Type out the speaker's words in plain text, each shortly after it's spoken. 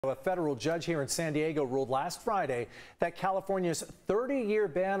A federal judge here in San Diego ruled last Friday that California's 30-year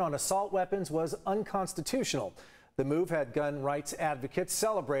ban on assault weapons was unconstitutional. The move had gun rights advocates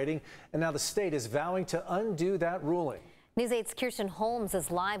celebrating, and now the state is vowing to undo that ruling. News 8's Kirsten Holmes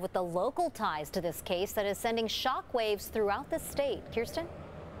is live with the local ties to this case that is sending shockwaves throughout the state. Kirsten?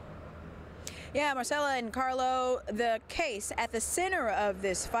 Yeah, Marcella and Carlo, the case at the center of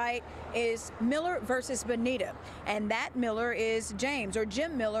this fight is Miller versus Benitez. And that Miller is James, or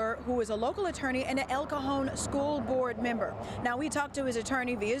Jim Miller, who is a local attorney and an El Cajon school board member. Now, we talked to his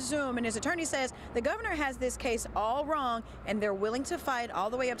attorney via Zoom, and his attorney says the governor has this case all wrong, and they're willing to fight all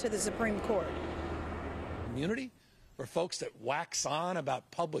the way up to the Supreme Court. Community, for folks that wax on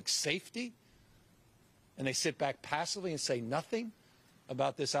about public safety, and they sit back passively and say nothing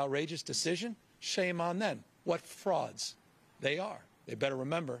about this outrageous decision, shame on them. What frauds they are. They better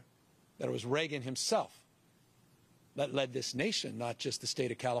remember that it was Reagan himself that led this nation, not just the state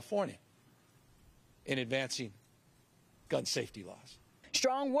of California, in advancing gun safety laws.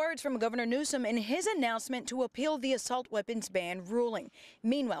 Strong words from Governor Newsom in his announcement to appeal the assault weapons ban ruling.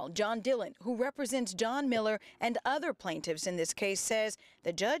 Meanwhile, John Dillon, who represents John Miller and other plaintiffs in this case, says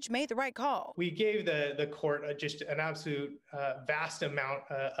the judge made the right call. We gave the court just an absolute vast amount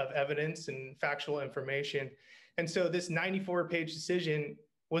of evidence and factual information. And so this 94-page decision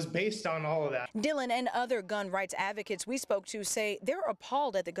was based on all of that. Dillon and other gun rights advocates we spoke to say they're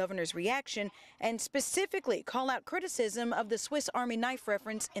appalled at the governor's reaction and specifically call out criticism of the Swiss Army knife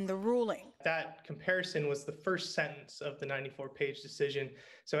reference in the ruling. That comparison was the first sentence of the 94-page decision.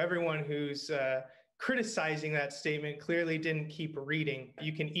 So everyone who's criticizing that statement clearly didn't keep reading.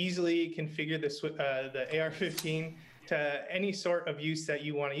 You can easily configure the AR-15 to any sort of use that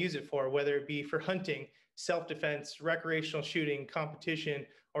you want to use it for, whether it be for hunting, self-defense, recreational shooting, competition,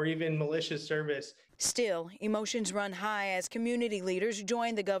 or even malicious service. Still, emotions run high as community leaders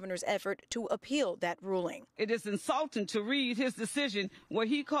join the governor's effort to appeal that ruling. It is insulting to read his decision where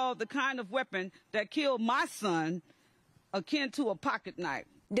he called the kind of weapon that killed my son akin to a pocket knife.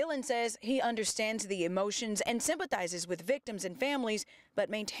 Dillon says he understands the emotions and sympathizes with victims and families, but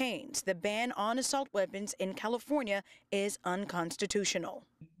maintains the ban on assault weapons in California is unconstitutional.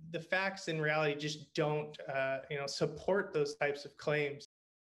 The facts in reality just don't support those types of claims.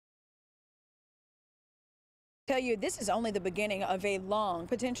 Tell you, this is only the beginning of a long,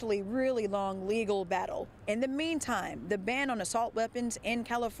 potentially really long legal battle. In the meantime, the ban on assault weapons in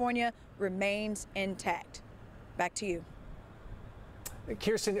California remains intact. Back to you.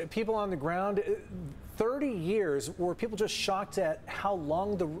 Kirsten, people on the ground, 30 years, were people just shocked at how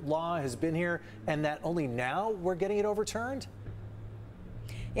long the law has been here and that only now we're getting it overturned?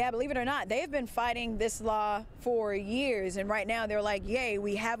 Yeah, believe it or not, they've been fighting this law for years, and right now they're like, yay,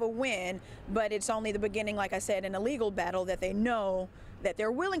 we have a win, but it's only the beginning, like I said, in a legal battle that they know that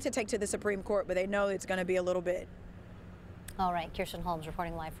they're willing to take to the Supreme Court, but they know it's going to be a little bit. All right, Kirsten Holmes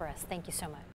reporting live for us. Thank you so much.